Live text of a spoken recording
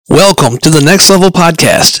Welcome to the Next Level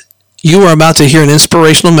Podcast. You are about to hear an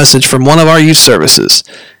inspirational message from one of our youth services.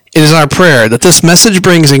 It is our prayer that this message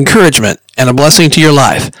brings encouragement and a blessing to your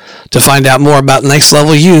life. To find out more about Next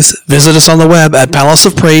Level Youth, visit us on the web at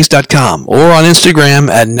palaceofpraise.com or on Instagram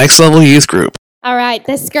at Next Level Youth Group. All right,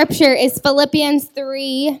 the scripture is Philippians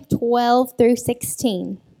 3:12 through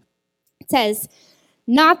 16. It says,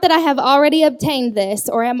 "Not that I have already obtained this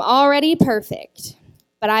or am already perfect,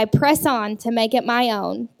 but I press on to make it my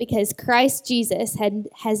own, because Christ Jesus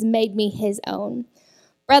has made me his own.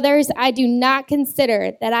 Brothers, I do not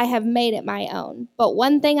consider that I have made it my own, but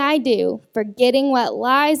one thing I do, forgetting what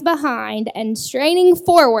lies behind and straining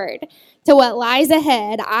forward to what lies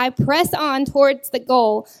ahead, I press on towards the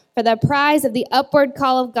goal for the prize of the upward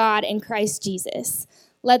call of God in Christ Jesus.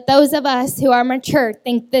 Let those of us who are mature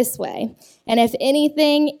think this way, and if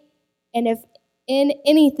in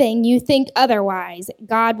anything you think otherwise,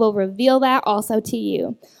 God will reveal that also to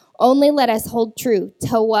you. Only let us hold true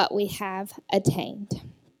to what we have attained."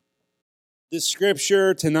 This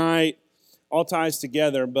scripture tonight all ties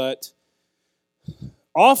together, but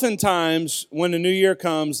oftentimes when the new year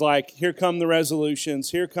comes, like here come the resolutions,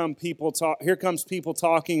 here comes people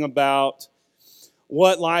talking about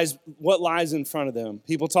what lies in front of them.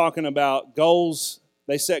 People talking about goals.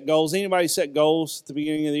 They set goals. Anybody set goals at the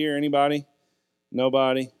beginning of the year? Anybody?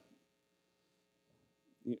 Nobody?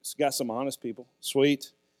 It's got some honest people.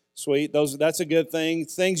 Sweet. That's a good thing.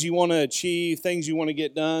 Things you want to achieve, things you want to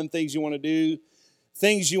get done, things you want to do,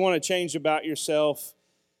 things you want to change about yourself.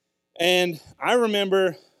 And I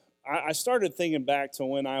remember I started thinking back to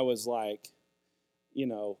when I was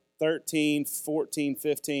 13, 14,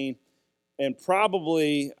 15, and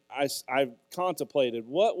probably I contemplated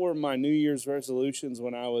what were my New Year's resolutions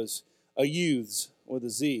when I was a youths with a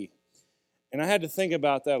Z. And I had to think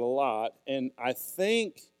about that a lot. And I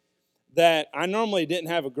think that I normally didn't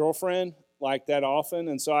have a girlfriend like that often.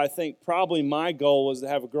 And so I think probably my goal was to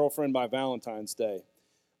have a girlfriend by Valentine's Day.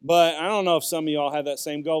 But I don't know if some of y'all have that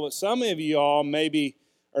same goal. But some of y'all maybe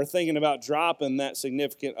are thinking about dropping that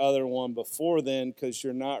significant other one before then because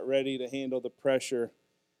you're not ready to handle the pressure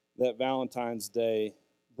that Valentine's Day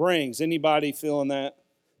brings. Anybody feeling that?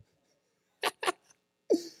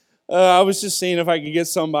 I was just seeing if I could get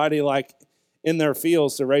somebody in their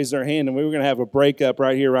fields to raise their hand, and we were going to have a breakup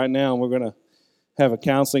right here, right now, and we're going to have a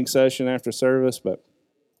counseling session after service, but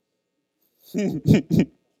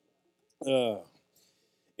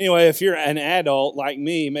anyway, if you're an adult like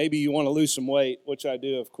me, maybe you want to lose some weight, which I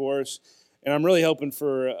do, of course, and I'm really hoping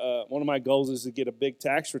for, one of my goals is to get a big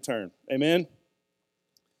tax return. Amen?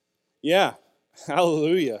 Yeah,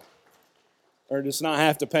 hallelujah. Or just not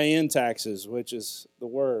have to pay in taxes, which is the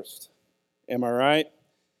worst. Am I right?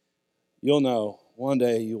 You'll know. One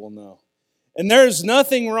day you will know. And there's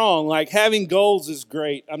nothing wrong. Like having goals is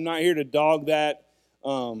great. I'm not here to dog that.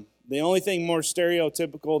 The only thing more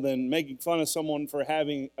stereotypical than making fun of someone for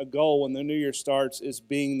having a goal when the new year starts is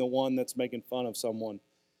being the one that's making fun of someone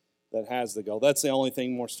that has the goal. That's the only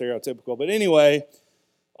thing more stereotypical. But anyway,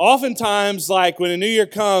 oftentimes, like when a new year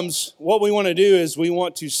comes, what we want to do is we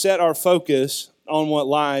want to set our focus on what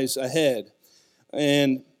lies ahead.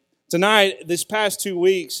 And tonight, this past 2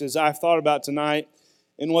 weeks, as I've thought about tonight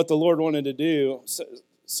and what the Lord wanted to do,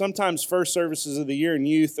 sometimes first services of the year in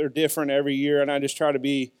youth are different every year, and I just try to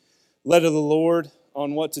be led of the Lord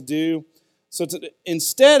on what to do. So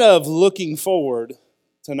instead of looking forward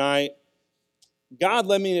tonight, God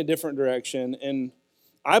led me in a different direction, and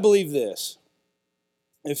I believe this.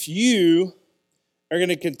 If you are going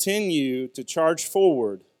to continue to charge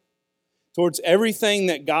forward towards everything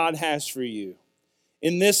that God has for you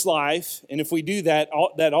in this life, and if we do that,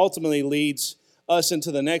 that ultimately leads us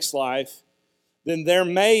into the next life, then there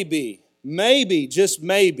maybe, just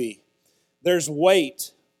maybe, there's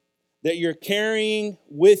weight that you're carrying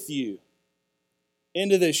with you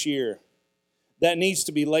into this year that needs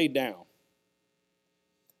to be laid down.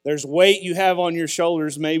 There's weight you have on your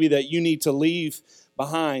shoulders maybe that you need to leave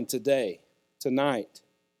behind today, tonight.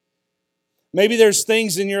 Maybe there's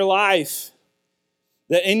things in your life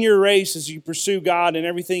that in your race as you pursue God and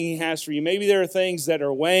everything He has for you, maybe there are things that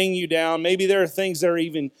are weighing you down. Maybe there are things that are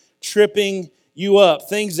even tripping you up,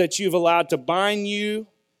 things that you've allowed to bind you,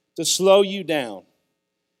 to slow you down.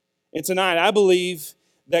 And tonight, I believe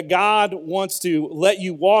that God wants to let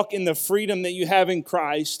you walk in the freedom that you have in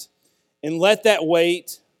Christ and let that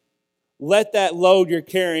weight, let that load you're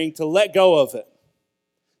carrying, to let go of it,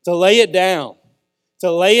 to lay it down,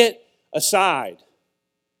 to lay it aside,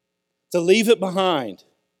 to leave it behind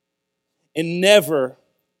and never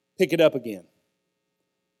pick it up again.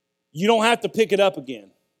 You don't have to pick it up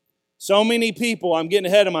again. So many people, I'm getting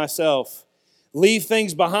ahead of myself, leave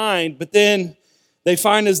things behind, but then they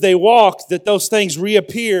find as they walk that those things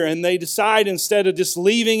reappear, and they decide, instead of just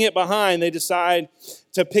leaving it behind, they decide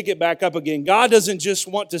to pick it back up again. God doesn't just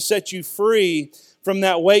want to set you free from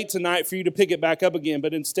that weight tonight for you to pick it back up again,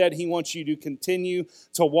 but instead He wants you to continue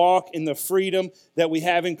to walk in the freedom that we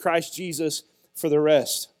have in Christ Jesus for the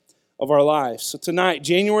rest of our lives. So tonight,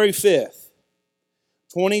 January 5th,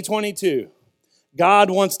 2022,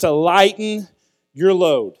 God wants to lighten your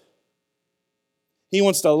load. He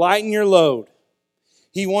wants to lighten your load.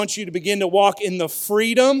 He wants you to begin to walk in the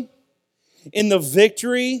freedom, in the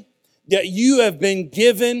victory that you have been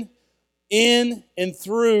given in and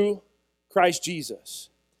through Christ Jesus.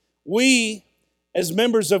 We, as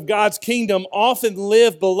members of God's kingdom, often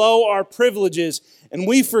live below our privileges, and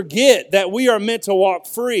we forget that we are meant to walk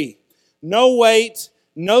free. No weight,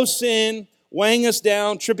 no sin weighing us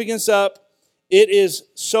down, tripping us up. It is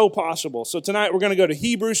so possible. So tonight we're going to go to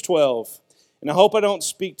Hebrews 12, and I hope I don't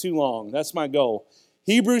speak too long. That's my goal.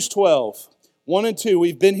 Hebrews 12, 1 and 2.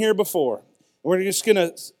 We've been here before. We're just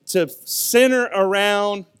going to center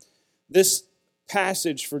around this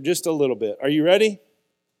passage for just a little bit. Are you ready?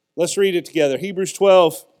 Let's read it together. Hebrews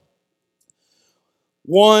 12,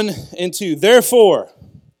 1 and 2. Therefore,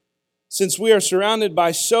 since we are surrounded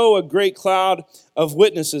by so a great cloud of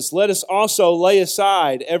witnesses, let us also lay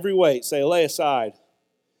aside every weight. Say, lay aside.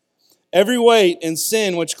 Every weight and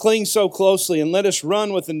sin which clings so closely, and let us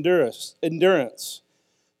run with endurance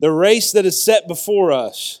the race that is set before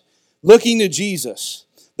us, looking to Jesus,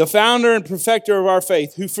 the founder and perfecter of our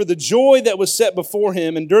faith, who for the joy that was set before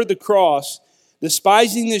him endured the cross,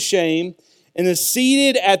 despising the shame, and is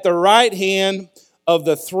seated at the right hand of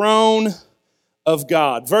the throne of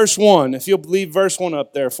God. Verse 1, if you'll leave verse 1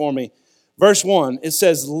 up there for me. Verse 1, it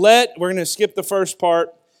says, we're going to skip the first part.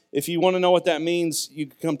 If you want to know what that means, you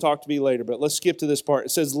can come talk to me later, but let's skip to this part. It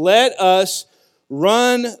says, let us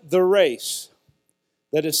run the race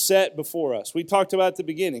that is set before us. We talked about it at the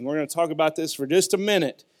beginning. We're going to talk about this for just a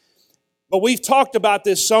minute. But we've talked about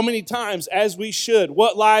this so many times, as we should.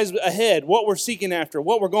 What lies ahead, what we're seeking after,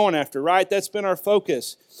 what we're going after, right? That's been our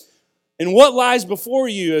focus. And what lies before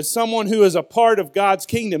you as someone who is a part of God's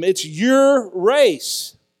kingdom? It's your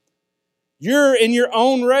race. You're in your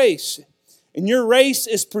own race. And your race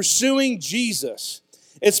is pursuing Jesus.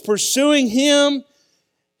 It's pursuing Him,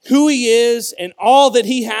 who He is, and all that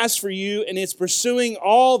He has for you. And it's pursuing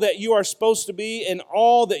all that you are supposed to be and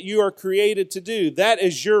all that you are created to do. That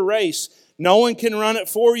is your race. No one can run it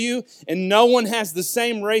for you, and no one has the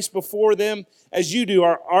same race before them as you do.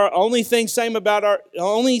 Our only thing same about our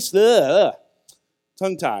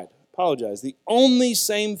tongue-tied. Apologize. The only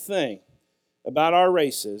same thing about our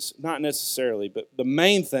races, not necessarily, but the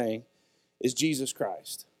main thing is Jesus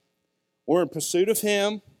Christ. We're in pursuit of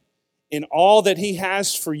Him in all that He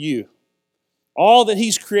has for you, all that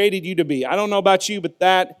He's created you to be. I don't know about you, but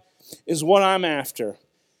that is what I'm after.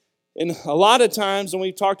 And a lot of times, and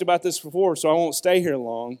we've talked about this before, so I won't stay here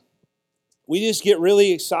long, we just get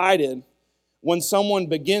really excited when someone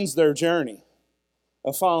begins their journey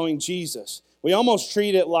of following Jesus. We almost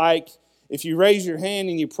treat it like if you raise your hand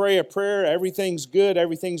and you pray a prayer, everything's good,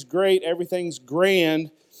 everything's great, everything's grand.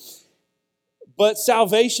 But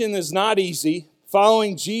salvation is not easy.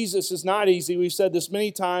 Following Jesus is not easy. We've said this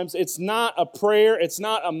many times. It's not a prayer. It's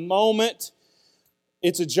not a moment.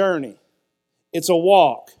 It's a journey. It's a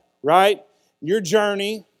walk, right? Your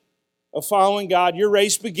journey of following God, your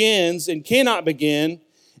race begins and cannot begin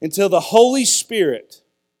until the Holy Spirit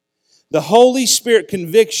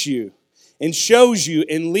convicts you and shows you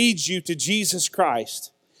and leads you to Jesus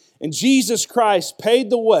Christ. And Jesus Christ paid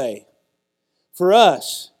the way for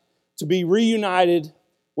us to be reunited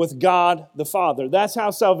with God the Father. That's how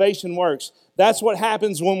salvation works. That's what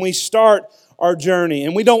happens when we start our journey.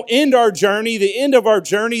 And we don't end our journey. The end of our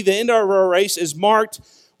journey, the end of our race is marked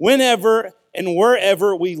whenever and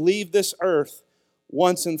wherever we leave this earth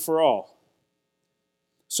once and for all.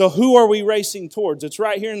 So who are we racing towards? It's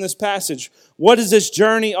right here in this passage. What is this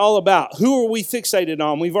journey all about? Who are we fixated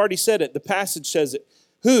on? We've already said it. The passage says it.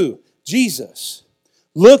 Who? Jesus.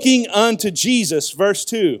 Looking unto Jesus, verse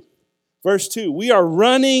 2. Verse 2, we are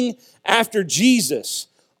running after Jesus.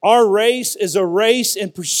 Our race is a race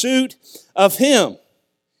in pursuit of Him.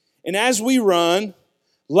 And as we run,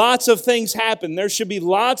 lots of things happen. There should be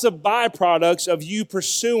lots of byproducts of you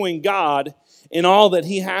pursuing God in all that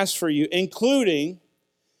He has for you, including,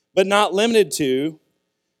 but not limited to,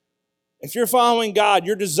 if you're following God,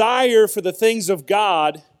 your desire for the things of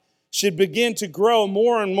God should begin to grow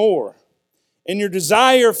more and more. And your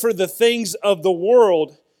desire for the things of the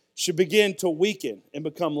world should begin to weaken and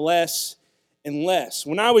become less and less.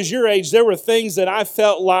 When I was your age, there were things that I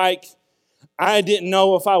felt like I didn't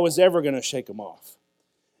know if I was ever going to shake them off.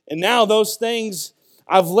 And now those things,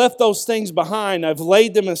 I've left those things behind. I've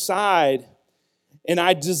laid them aside. And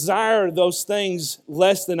I desire those things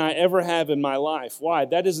less than I ever have in my life. Why?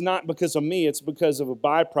 That is not because of me. It's because of a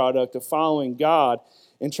byproduct of following God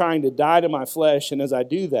and trying to die to my flesh. And as I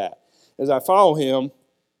do that, as I follow Him,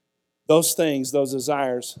 those things, those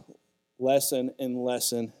desires, lessen and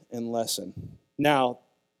lessen and lessen. Now,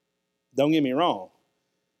 don't get me wrong.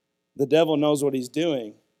 The devil knows what he's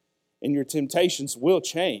doing, and your temptations will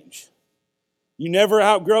change. You never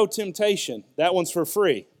outgrow temptation. That one's for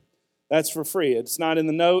free. That's for free. It's not in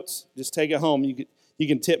the notes. Just take it home. You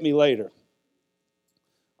can tip me later.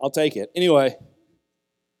 I'll take it. Anyway,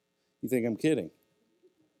 you think I'm kidding?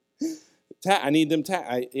 I need them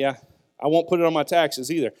I won't put it on my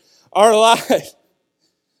taxes either. Our life.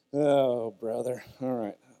 Oh, brother. All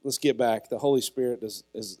right. Let's get back. The Holy Spirit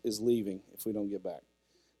is leaving if we don't get back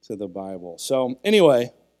to the Bible. So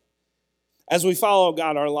anyway, as we follow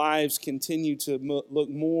God, our lives continue to look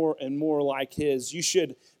more and more like His. You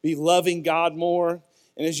should be loving God more.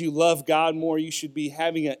 And as you love God more, you should be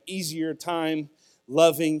having an easier time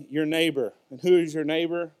loving your neighbor. And who is your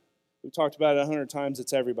neighbor? We've talked about it 100 times.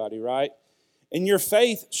 It's everybody, right? And your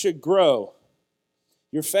faith should grow.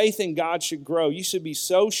 Your faith in God should grow. You should be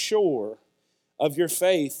so sure of your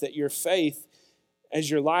faith that your faith, as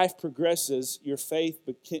your life progresses, your faith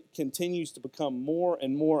continues to become more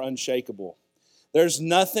and more unshakable. There's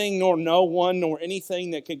nothing nor no one nor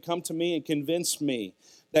anything that can come to me and convince me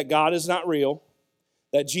that God is not real,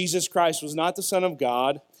 that Jesus Christ was not the Son of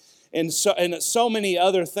God, and so many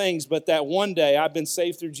other things, but that one day I've been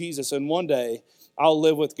saved through Jesus, and one day I'll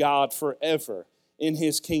live with God forever in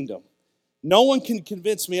His kingdom. No one can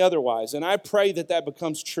convince me otherwise, and I pray that that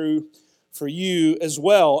becomes true for you as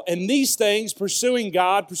well. And these things, pursuing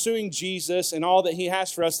God, pursuing Jesus, and all that He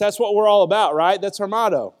has for us, that's what we're all about, right? That's our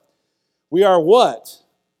motto. We are what?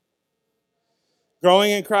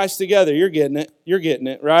 Growing in Christ together. You're getting it. You're getting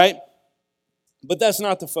it, right? But that's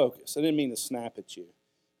not the focus. I didn't mean to snap at you.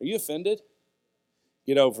 Are you offended?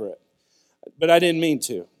 Get over it. But I didn't mean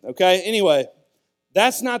to, okay? Anyway,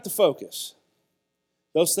 that's not the focus.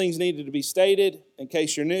 Those things needed to be stated in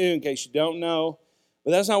case you're new, in case you don't know.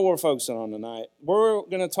 But that's not what we're focusing on tonight. We're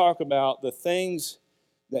going to talk about the things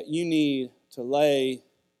that you need to lay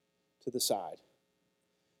to the side.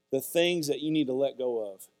 The things that you need to let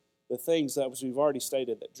go of. The things that, as we've already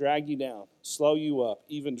stated, that drag you down, slow you up,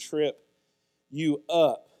 even trip you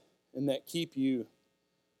up, and that keep you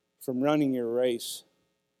from running your race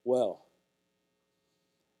well.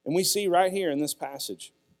 And we see right here in this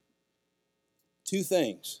passage two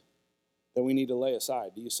things that we need to lay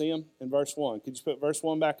aside. Do you see them in verse 1? Could you put verse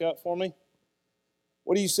 1 back up for me?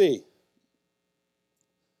 What do you see?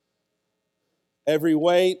 Every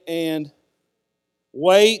weight and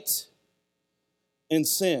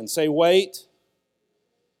sin. Say weight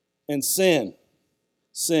and sin.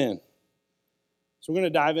 Sin. So we're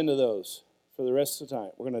going to dive into those for the rest of the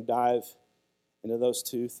time. We're going to dive into those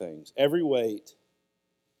two things. Every weight,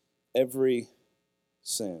 every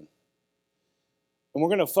sin. And we're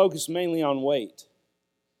going to focus mainly on weight.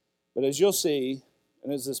 But as you'll see,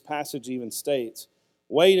 and as this passage even states,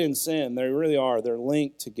 weight and sin, they really are. They're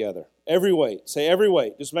linked together. Every weight. Say every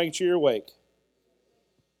weight. Just making sure you're awake.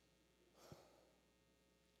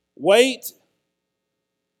 Weight,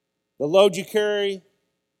 the load you carry,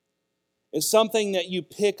 is something that you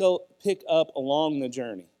pick up along the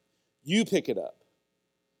journey. You pick it up.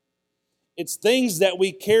 It's things that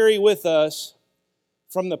we carry with us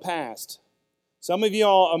from the past. Some of you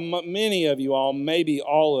all, many of you all, maybe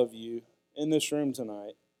all of you in this room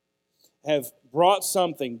tonight have brought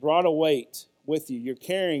a weight with you. You're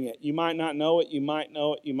carrying it. You might not know it, you might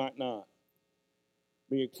know it, you might not.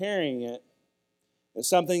 But you're carrying it. It's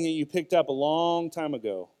something that you picked up a long time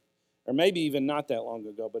ago, or maybe even not that long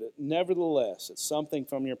ago, but nevertheless, it's something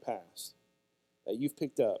from your past that you've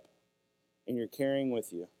picked up and you're carrying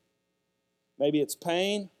with you. Maybe it's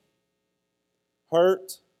pain,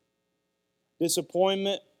 hurt,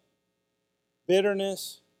 disappointment,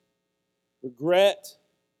 bitterness, regret,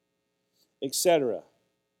 etc.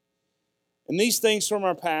 And these things from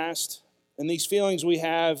our past, and these feelings we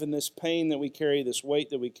have, and this pain that we carry, this weight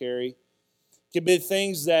that we carry, can be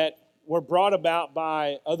things that were brought about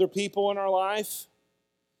by other people in our life,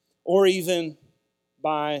 or even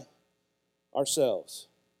by ourselves.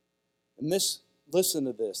 And listen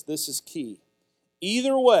to this. This is key.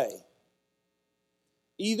 Either way,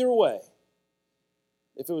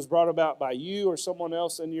 if it was brought about by you or someone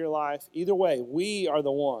else into your life, either way, we are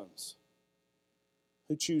the ones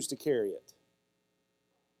who choose to carry it.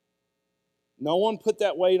 No one put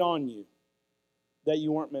that weight on you. that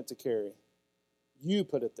you weren't meant to carry. You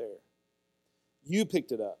put it there. You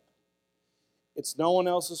picked it up. It's no one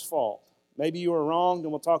else's fault. Maybe you were wrong, and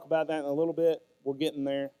we'll talk about that in a little bit. We're getting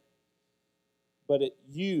there. But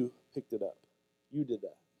you picked it up. You did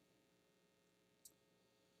that.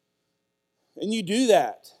 And you do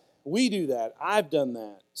that. We do that. I've done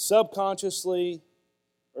that. Subconsciously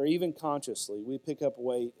or even consciously, we pick up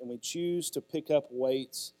weight, and we choose to pick up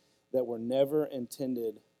weights that were never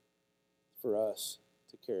intended for us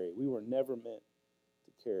to carry. We were never meant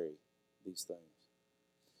to carry these things.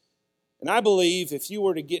 And I believe if you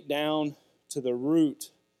were to get down to the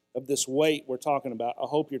root of this weight we're talking about, I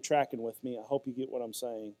hope you're tracking with me. I hope you get what I'm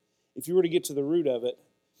saying. If you were to get to the root of it,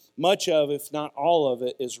 much of, if not all of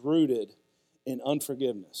it, is rooted in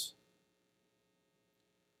unforgiveness.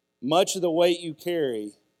 Much of the weight you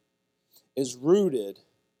carry is rooted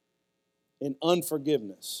in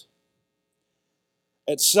unforgiveness.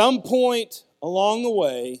 At some point along the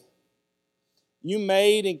way, you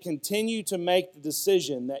made and continue to make the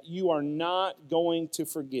decision that you are not going to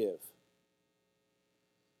forgive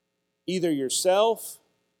either yourself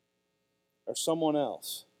or someone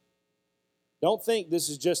else. Don't think this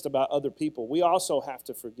is just about other people. We also have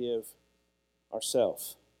to forgive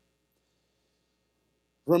ourselves.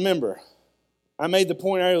 Remember, I made the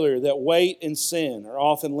point earlier that weight and sin are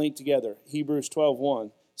often linked together. Hebrews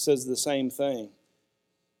 12:1 says the same thing.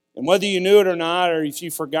 And whether you knew it or not, or if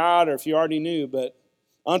you forgot, or if you already knew, but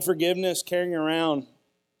unforgiveness, carrying around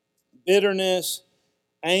bitterness,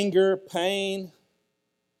 anger, pain,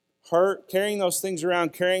 hurt, carrying those things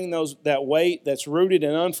around, carrying that weight that's rooted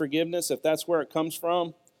in unforgiveness, if that's where it comes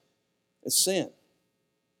from, is sin.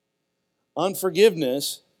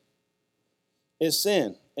 Unforgiveness is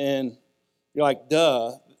sin. And you're like,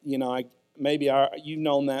 duh, you've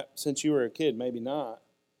known that since you were a kid, maybe not.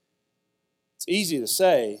 It's easy to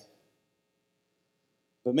say,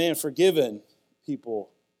 but man, forgiving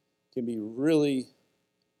people can be really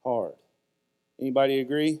hard. Anybody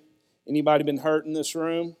agree? Anybody been hurt in this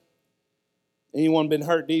room? Anyone been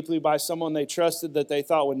hurt deeply by someone they trusted that they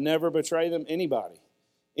thought would never betray them? Anybody.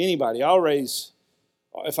 Anybody.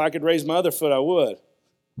 If I could raise my other foot, I would.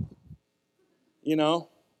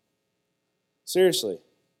 Seriously.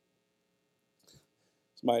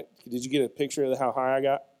 Did you get a picture of how high I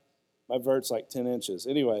got? My vert's like 10 inches.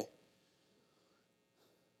 Anyway.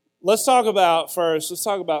 Let's talk about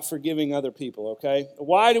forgiving other people, okay?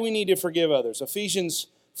 Why do we need to forgive others? Ephesians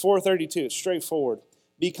 4:32, it's straightforward.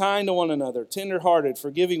 Be kind to one another, tenderhearted,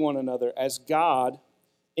 forgiving one another, as God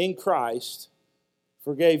in Christ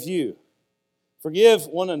forgave you. Forgive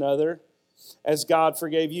one another as God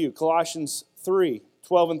forgave you. Colossians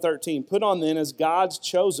 3:12 and 13. Put on then as God's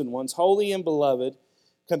chosen ones, holy and beloved,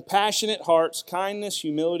 compassionate hearts, kindness,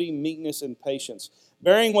 humility, meekness, and patience,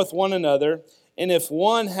 bearing with one another, and if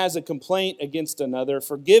one has a complaint against another,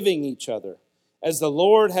 forgiving each other. As the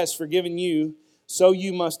Lord has forgiven you, so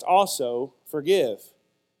you must also forgive.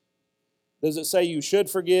 Does it say you should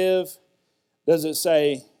forgive? Does it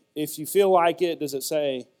say if you feel like it? Does it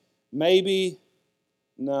say maybe?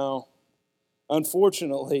 No.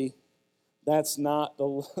 Unfortunately, that is not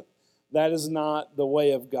the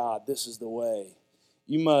way of God. This is the way.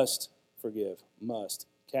 You must forgive. Must.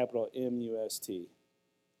 Capital M-U-S-T.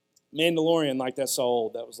 Mandalorian, like that's so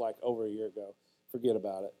old. That was like over a year ago. Forget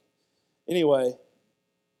about it. Anyway,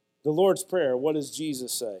 the Lord's Prayer, what does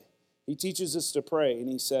Jesus say? He teaches us to pray, and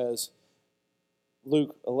he says,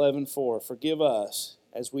 Luke 11:4, forgive us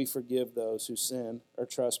as we forgive those who sin or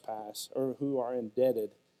trespass or who are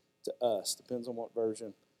indebted to us. Depends on what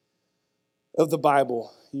version of the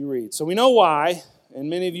Bible you read. So we know why, and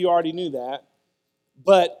many of you already knew that.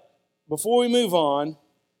 But before we move on,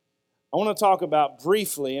 I want to talk about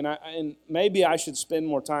briefly, and maybe I should spend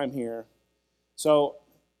more time here. So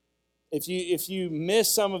if you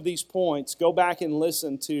miss some of these points, go back and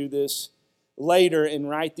listen to this later and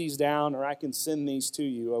write these down, or I can send these to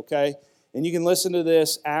you, okay? And you can listen to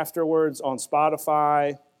this afterwards on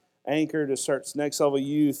Spotify, Anchor, to search Next Level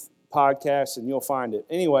Youth Podcast, and you'll find it.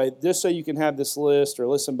 Anyway, just so you can have this list or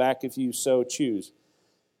listen back if you so choose.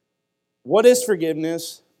 What is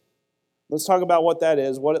forgiveness? Let's talk about what that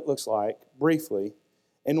is, what it looks like, briefly,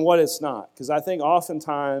 and what it's not. Because I think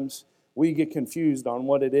oftentimes we get confused on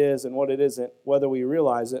what it is and what it isn't, whether we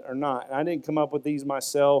realize it or not. And I didn't come up with these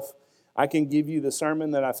myself. I can give you the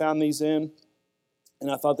sermon that I found these in,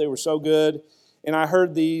 and I thought they were so good. And I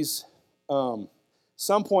heard these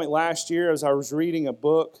some point last year as I was reading a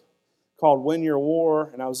book called Win Your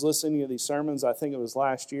War, and I was listening to these sermons, I think it was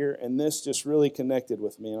last year, and this just really connected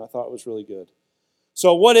with me, and I thought it was really good.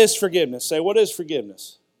 So what is forgiveness? Say, what is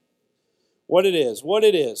forgiveness? What it is. What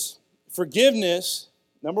it is. Forgiveness,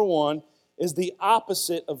 number one, is the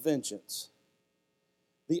opposite of vengeance.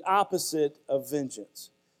 The opposite of vengeance.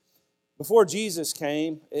 Before Jesus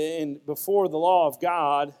came and before the law of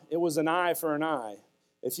God, it was an eye for an eye.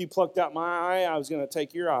 If you plucked out my eye, I was going to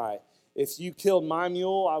take your eye. If you killed my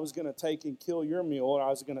mule, I was going to take and kill your mule, and I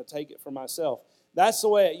was going to take it for myself. That's the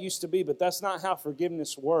way it used to be, but that's not how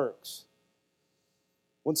forgiveness works.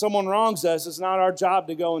 When someone wrongs us, it's not our job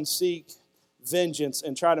to go and seek vengeance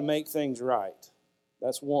and try to make things right.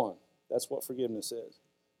 That's one. That's what forgiveness is.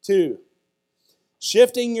 Two,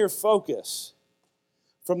 shifting your focus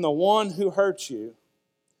from the one who hurt you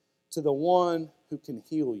to the one who can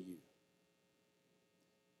heal you.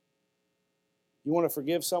 You want to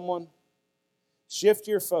forgive someone? Shift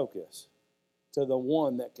your focus to the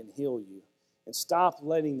one that can heal you. And stop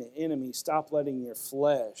letting the enemy, stop letting your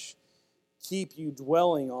flesh keep you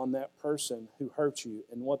dwelling on that person who hurt you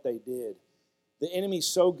and what they did. The enemy's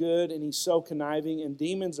so good and he's so conniving, and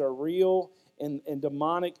demons are real, and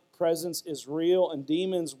demonic presence is real, and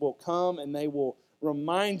demons will come and they will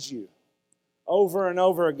remind you over and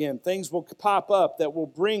over again. Things will pop up that will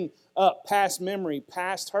bring up past memory,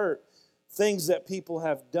 past hurt, things that people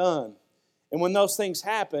have done. And when those things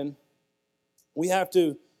happen, we have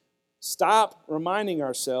to stop reminding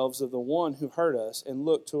ourselves of the one who hurt us and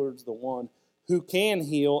look towards the one who can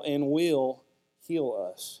heal and will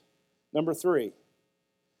heal us. Number three,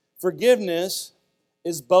 forgiveness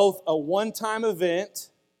is both a one-time event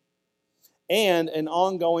and an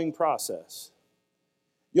ongoing process.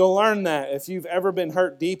 You'll learn that if you've ever been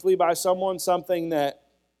hurt deeply by someone, something that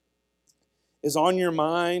is on your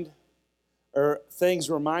mind or things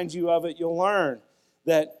remind you of it, you'll learn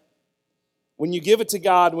that when you give it to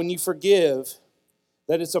God, when you forgive,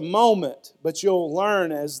 that it's a moment, but you'll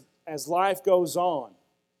learn as life goes on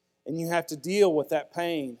and you have to deal with that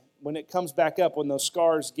pain when it comes back up, when those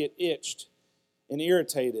scars get itched and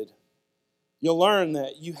irritated. You'll learn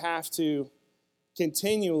that you have to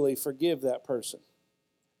continually forgive that person.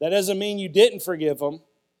 That doesn't mean you didn't forgive them.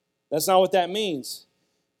 That's not what that means.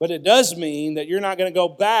 But it does mean that you're not going to go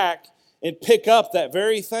back and pick up that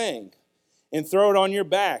very thing and throw it on your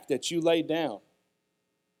back that you laid down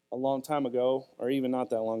a long time ago, or even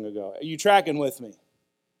not that long ago. Are you tracking with me?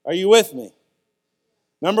 Are you with me?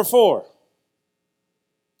 Number four,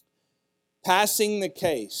 passing the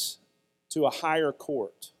case to a higher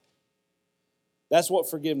court. That's what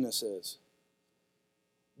forgiveness is.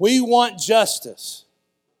 We want justice.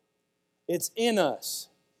 It's in us.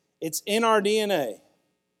 It's in our DNA.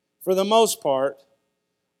 For the most part,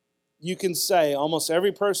 you can say almost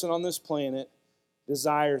every person on this planet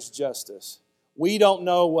desires justice. We don't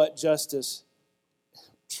know what justice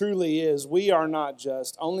truly is. We are not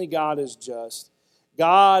just. Only God is just.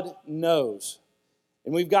 God knows.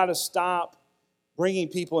 And we've got to stop bringing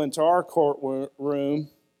people into our courtroom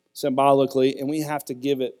symbolically, and we have to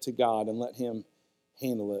give it to God and let Him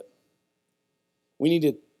handle it. We need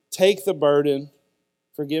to take the burden.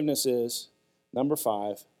 Forgiveness is, number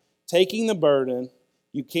 5, taking the burden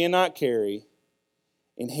you cannot carry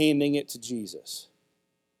and handing it to Jesus.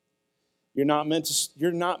 You're not meant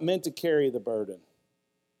to carry the burden.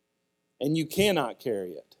 And you cannot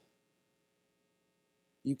carry it.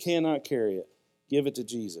 You cannot carry it. Give it to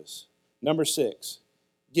Jesus. Number 6,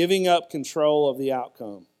 giving up control of the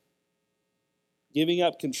outcome. Giving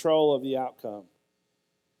up control of the outcome.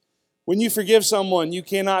 When you forgive someone, you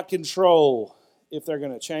cannot control if they're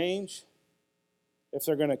going to change, if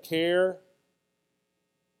they're going to care.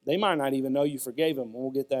 They might not even know you forgave them. We'll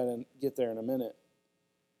get there in a minute.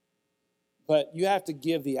 But you have to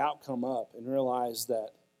give the outcome up and realize that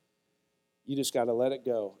you just got to let it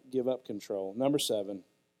go. Give up control. Number 7,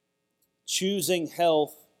 choosing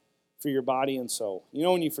health for your body and soul. You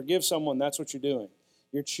know, when you forgive someone, that's what you're doing.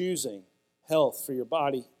 You're choosing health for your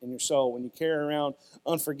body and your soul. When you carry around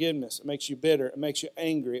unforgiveness, it makes you bitter, it makes you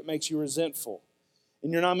angry, it makes you resentful.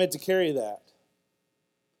 And you're not meant to carry that.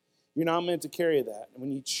 You're not meant to carry that. And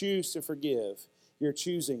when you choose to forgive, you're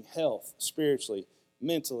choosing health spiritually,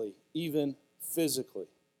 mentally, even physically.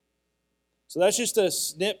 So that's just a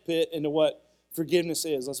snippet into what forgiveness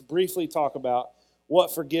is. Let's briefly talk about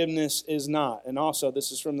what forgiveness is not. And also, this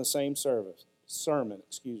is from the same sermon.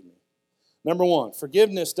 Number 1,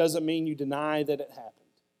 forgiveness doesn't mean you deny that it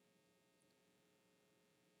happened.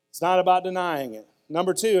 It's not about denying it.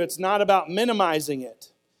 Number 2, it's not about minimizing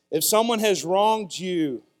it. If someone has wronged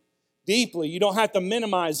you deeply, you don't have to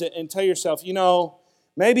minimize it and tell yourself,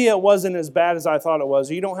 maybe it wasn't as bad as I thought it was.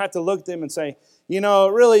 You don't have to look at them and say,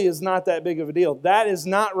 it really is not that big of a deal. That is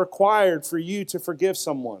not required for you to forgive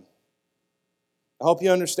someone. I hope you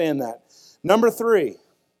understand that. Number 3,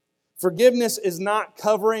 Forgiveness is not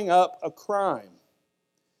covering up a crime.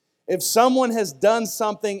 If someone has done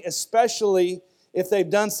something, especially if they've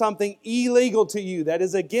done something illegal to you that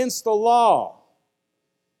is against the law,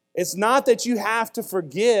 it's not that you have to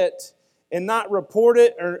forget and not report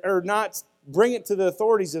it or not bring it to the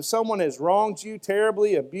authorities. If someone has wronged you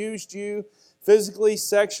terribly, abused you physically,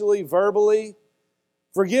 sexually, verbally,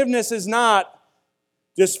 forgiveness is not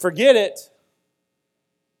just forget it.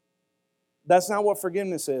 That's not what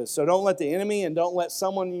forgiveness is. So don't let the enemy and don't let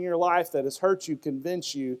someone in your life that has hurt you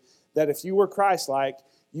convince you that if you were Christ-like,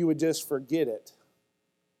 you would just forget it.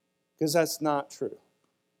 Because that's not true.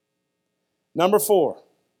 Number 4.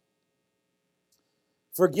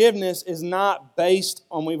 Forgiveness is not based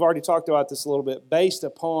on, we've already talked about this a little bit, based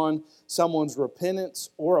upon someone's repentance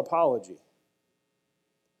or apology.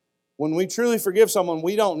 When we truly forgive someone,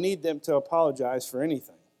 we don't need them to apologize for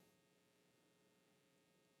anything.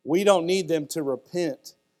 We don't need them to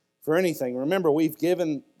repent for anything. Remember, we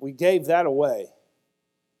gave that away.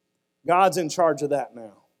 God's in charge of that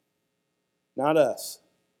now, not us.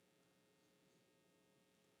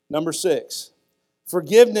 Number 6,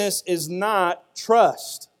 forgiveness is not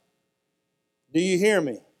trust. Do you hear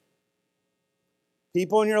me?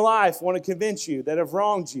 People in your life want to convince you that have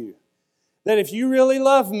wronged you, that if you really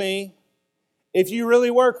love me, if you really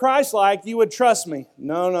were Christ-like, you would trust me.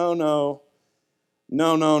 No.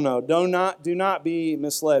 Do not be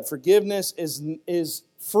misled. Forgiveness is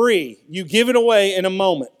free. You give it away in a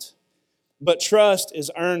moment, but trust is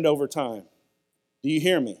earned over time. Do you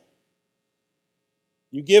hear me?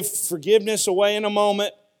 You give forgiveness away in a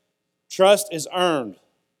moment, trust is earned.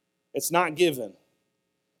 It's not given.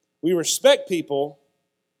 We respect people,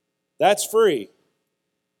 that's free,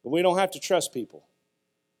 but we don't have to trust people.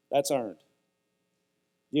 That's earned.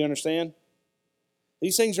 Do you understand?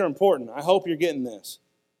 These things are important. I hope you're getting this.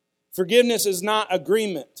 Forgiveness is not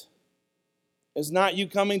agreement. It's not you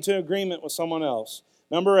coming to agreement with someone else.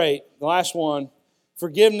 Number 8, the last one,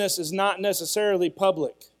 forgiveness is not necessarily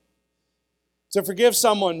public. To forgive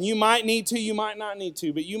someone, you might need to, you might not need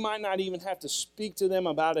to, but you might not even have to speak to them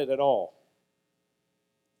about it at all.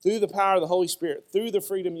 Through the power of the Holy Spirit, through the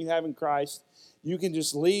freedom you have in Christ, you can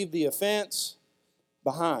just leave the offense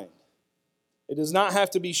behind. It does not have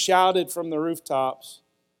to be shouted from the rooftops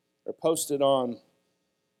or posted on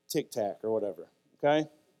TikTok or whatever, okay?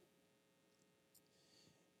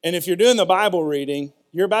 And if you're doing the Bible reading,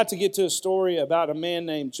 you're about to get to a story about a man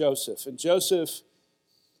named Joseph. And Joseph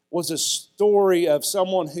was a story of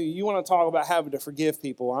someone who, you want to talk about having to forgive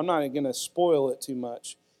people. I'm not going to spoil it too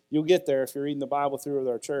much. You'll get there if you're reading the Bible through with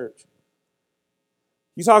our church.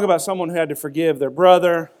 You talk about someone who had to forgive their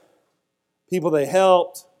brother, people they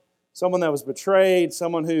helped, someone that was betrayed,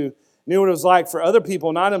 someone who knew what it was like for other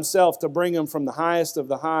people, not himself, to bring them from the highest of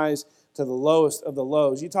the highs to the lowest of the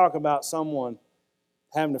lows. You talk about someone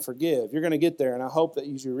having to forgive. You're going to get there, and I hope that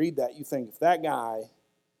as you read that, you think, if that guy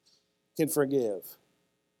can forgive,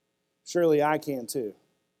 surely I can too.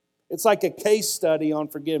 It's like a case study on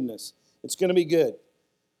forgiveness. It's going to be good.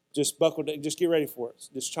 Just buckle down. Just get ready for it.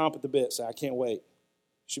 Just chomp at the bit. Say, I can't wait.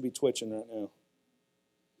 You should be twitching right now.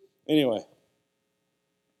 Anyway.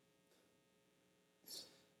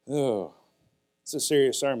 Oh, it's a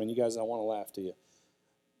serious sermon. You guys don't want to laugh, do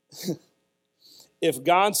you? If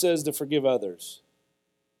God says to forgive others,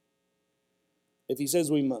 if He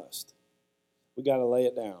says we must, we got to lay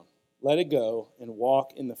it down. Let it go and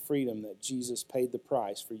walk in the freedom that Jesus paid the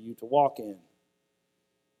price for you to walk in.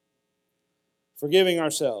 Forgiving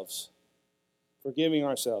ourselves. Forgiving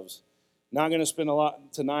ourselves. Not going to spend a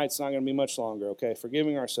lot tonight. It's not going to be much longer, okay?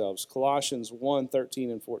 Forgiving ourselves. Colossians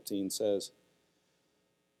 1:13 and 14 says,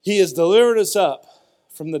 He has delivered us up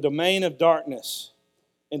from the domain of darkness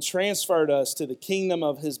and transferred us to the kingdom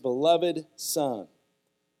of His beloved Son,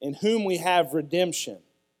 in whom we have redemption.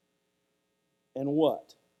 And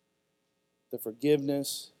what? The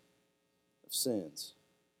forgiveness of sins.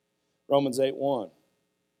 Romans 8:1.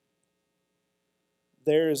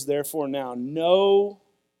 There is therefore now no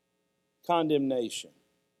condemnation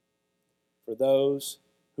for those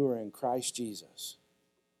who are in Christ Jesus.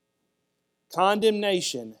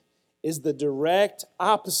 Condemnation is the direct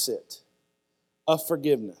opposite of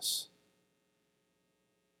forgiveness.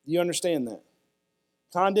 Do you understand that?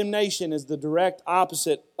 Condemnation is the direct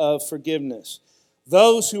opposite of forgiveness.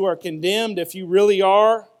 Those who are condemned, if you really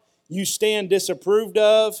are, you stand disapproved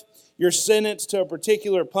of, you're sentenced to a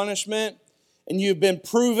particular punishment, and you've been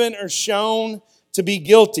proven or shown to be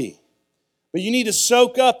guilty. But you need to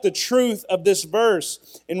soak up the truth of this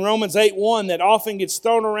verse in Romans 8:1 that often gets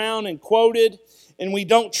thrown around and quoted, and we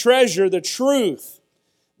don't treasure the truth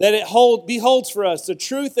that it beholds for us, the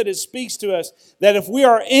truth that it speaks to us, that if we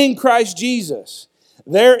are in Christ Jesus,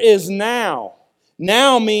 there is now.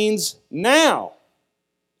 Now means now.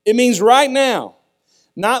 It means right now.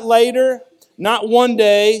 Not later, not one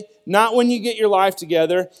day, not when you get your life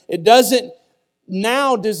together. It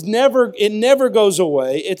never goes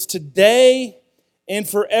away. It's today and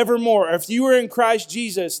forevermore. If you are in Christ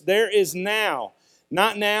Jesus, there is now.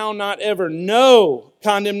 Not now, not ever. No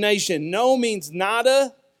condemnation. No means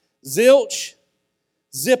nada, zilch,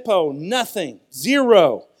 zippo, nothing,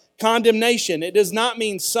 zero. Condemnation. It does not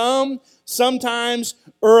mean some, sometimes,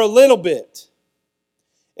 or a little bit.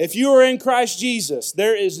 If you are in Christ Jesus,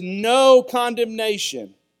 there is no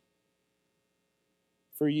condemnation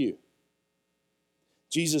for you.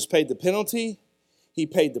 Jesus paid the penalty. He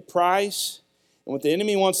paid the price. And what the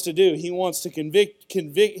enemy wants to do, he wants to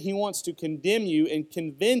he wants to condemn you and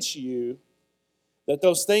convince you that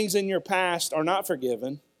those things in your past are not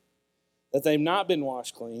forgiven, that they've not been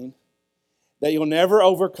washed clean, that you'll never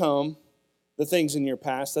overcome the things in your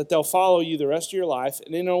past, that they'll follow you the rest of your life.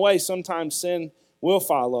 And in a way, sometimes sin will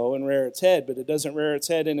follow and rear its head, but it doesn't rear its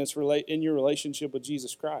head in your relationship with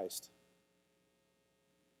Jesus Christ.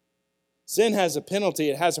 Sin has a penalty.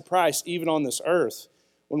 It has a price even on this earth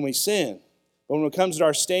when we sin. But when it comes to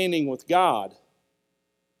our standing with God,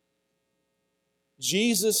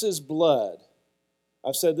 Jesus' blood,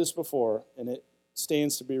 I've said this before, and it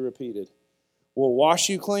stands to be repeated, will wash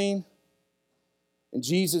you clean, and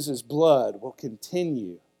Jesus' blood will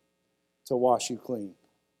continue to wash you clean.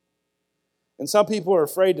 And some people are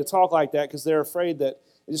afraid to talk like that because they're afraid that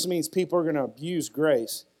it just means people are going to abuse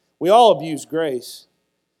grace. We all abuse grace.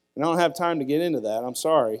 And I don't have time to get into that. I'm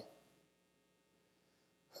sorry.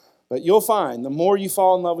 But you'll find the more you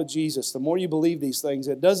fall in love with Jesus, the more you believe these things,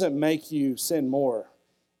 it doesn't make you sin more.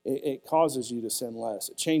 It causes you to sin less.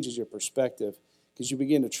 It changes your perspective because you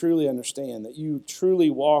begin to truly understand that you truly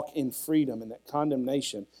walk in freedom and that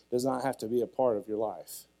condemnation does not have to be a part of your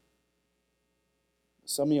life.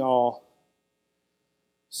 Some of y'all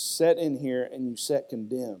sit in here and you sit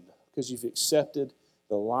condemned because you've accepted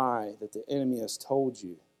the lie that the enemy has told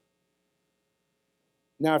you.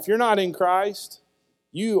 Now, if you're not in Christ,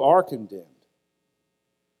 you are condemned.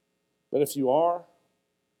 But if you are,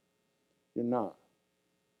 you're not.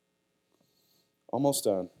 Almost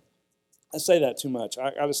done. I say that too much.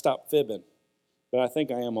 I got to stop fibbing. But I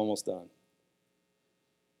think I am almost done.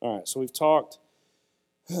 All right, so we've talked.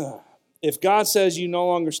 If God says you no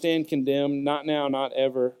longer stand condemned, not now, not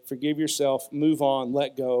ever, forgive yourself, move on,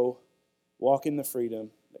 let go, walk in the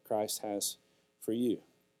freedom that Christ has for you.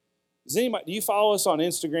 Do you follow us on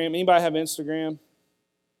Instagram? Anybody have Instagram?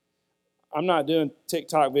 I'm not doing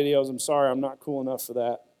TikTok videos. I'm sorry, I'm not cool enough for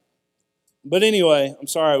that. But anyway, I'm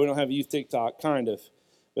sorry we don't have youth TikTok, kind of,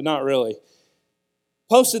 but not really.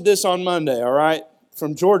 Posted this on Monday, all right?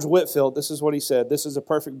 From George Whitfield, this is what he said. This is a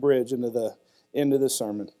perfect bridge into the end of this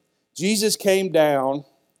sermon. Jesus came down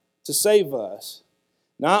to save us,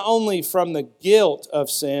 not only from the guilt of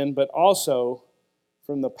sin, but also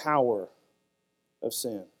from the power of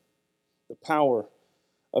sin. The power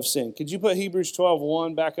of sin. Could you put Hebrews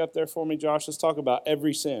 12:1 back up there for me, Josh? Let's talk about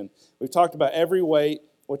every sin. We've talked about every weight,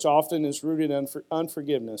 which often is rooted in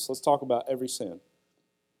unforgiveness. Let's talk about every sin,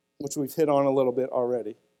 which we've hit on a little bit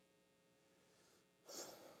already.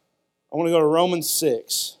 I want to go to Romans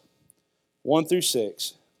 6, 1 through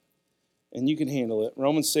 6. And you can handle it.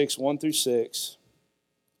 Romans 6, 1 through 6.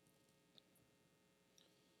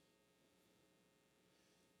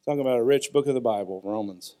 Talking about a rich book of the Bible,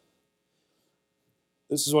 Romans.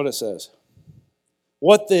 This is what it says.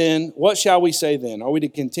 What then? What shall we say then? Are we to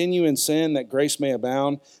continue in sin that grace may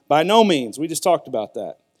abound? By no means. We just talked about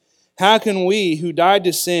that. How can we who died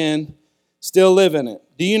to sin still live in it?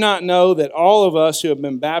 Do you not know that all of us who have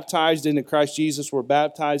been baptized into Christ Jesus were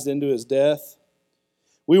baptized into his death?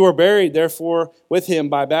 We were buried, therefore, with him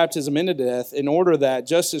by baptism into death, in order that,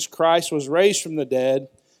 just as Christ was raised from the dead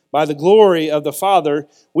by the glory of the Father,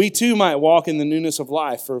 we too might walk in the newness of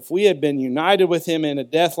life. For if we have been united with him in a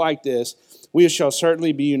death like this, we shall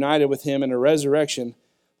certainly be united with him in a resurrection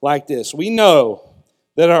like this. We know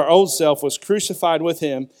that our old self was crucified with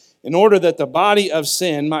him in order that the body of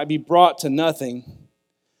sin might be brought to nothing.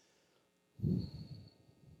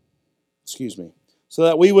 So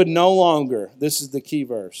that we would no longer, this is the key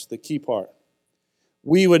verse, the key part,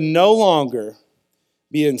 we would no longer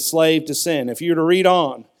be enslaved to sin. If you were to read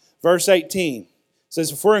on, verse 18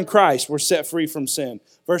 says, if we're in Christ, we're set free from sin.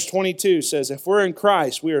 Verse 22 says, if we're in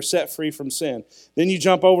Christ, we are set free from sin. Then you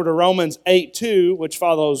jump over to Romans 8:2, which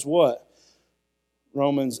follows what?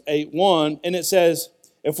 Romans 8:1, and it says,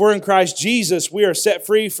 if we're in Christ Jesus, we are set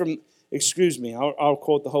free from I'll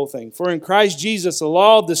quote the whole thing. For in Christ Jesus, the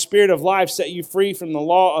law of the Spirit of life set you free from the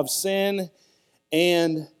law of sin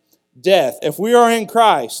and death. If we are in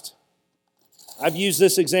Christ, I've used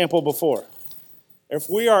this example before. If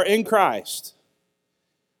we are in Christ,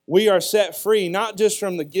 we are set free not just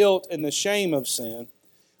from the guilt and the shame of sin,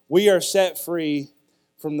 we are set free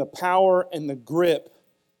from the power and the grip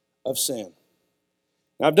of sin.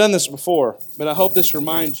 Now, I've done this before, but I hope this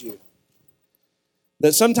reminds you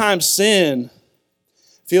that sometimes sin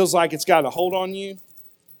feels like it's got a hold on you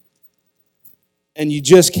and you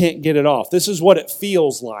just can't get it off. This is what it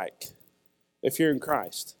feels like if you're in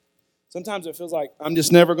Christ. Sometimes it feels like, I'm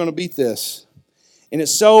just never going to beat this. And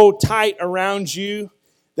it's so tight around you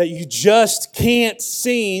that you just can't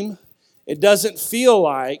seem, it doesn't feel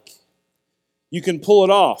like you can pull it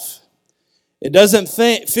off. It doesn't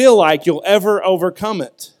feel like you'll ever overcome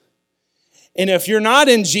it. And if you're not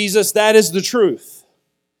in Jesus, that is the truth.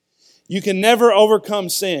 You can never overcome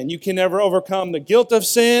sin. You can never overcome the guilt of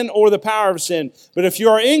sin or the power of sin. But if you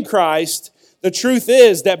are in Christ, the truth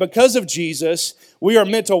is that because of Jesus, we are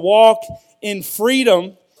meant to walk in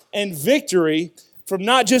freedom and victory from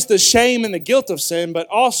not just the shame and the guilt of sin, but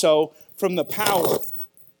also from the power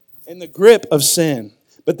and the grip of sin.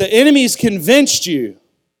 But the enemy's convinced you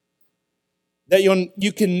that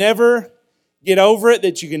you can never get over it,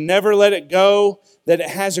 that you can never let it go, that it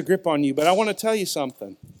has a grip on you. But I want to tell you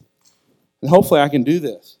something. And hopefully I can do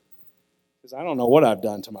this, because I don't know what I've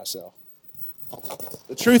done to myself.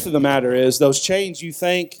 The truth of the matter is, those chains you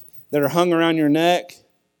think that are hung around your neck,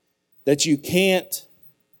 that you can't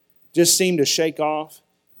just seem to shake off,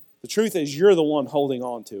 the truth is you're the one holding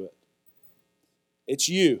on to it. It's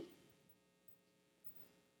you.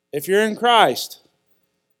 If you're in Christ,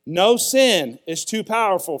 no sin is too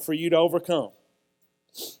powerful for you to overcome.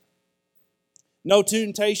 No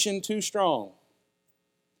temptation too strong.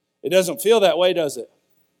 It doesn't feel that way, does it?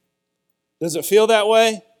 Does it feel that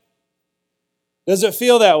way? Does it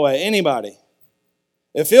feel that way? Anybody?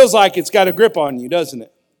 It feels like it's got a grip on you, doesn't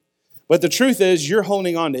it? But the truth is, you're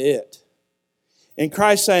holding on to it. And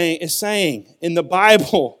Christ is saying in the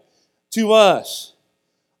Bible to us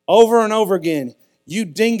over and over again, you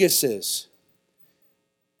dinguses,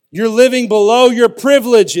 you're living below your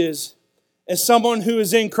privileges as someone who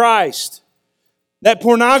is in Christ. That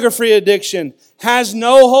pornography addiction has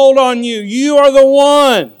no hold on you. You are the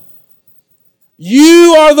one.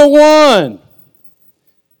 You are the one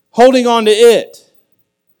holding on to it.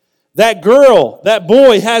 That girl, that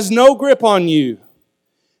boy has no grip on you.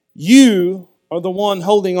 You are the one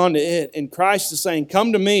holding on to it. And Christ is saying,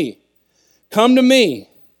 come to me. Come to me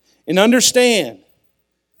and understand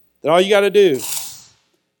that all you got to do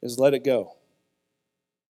is let it go.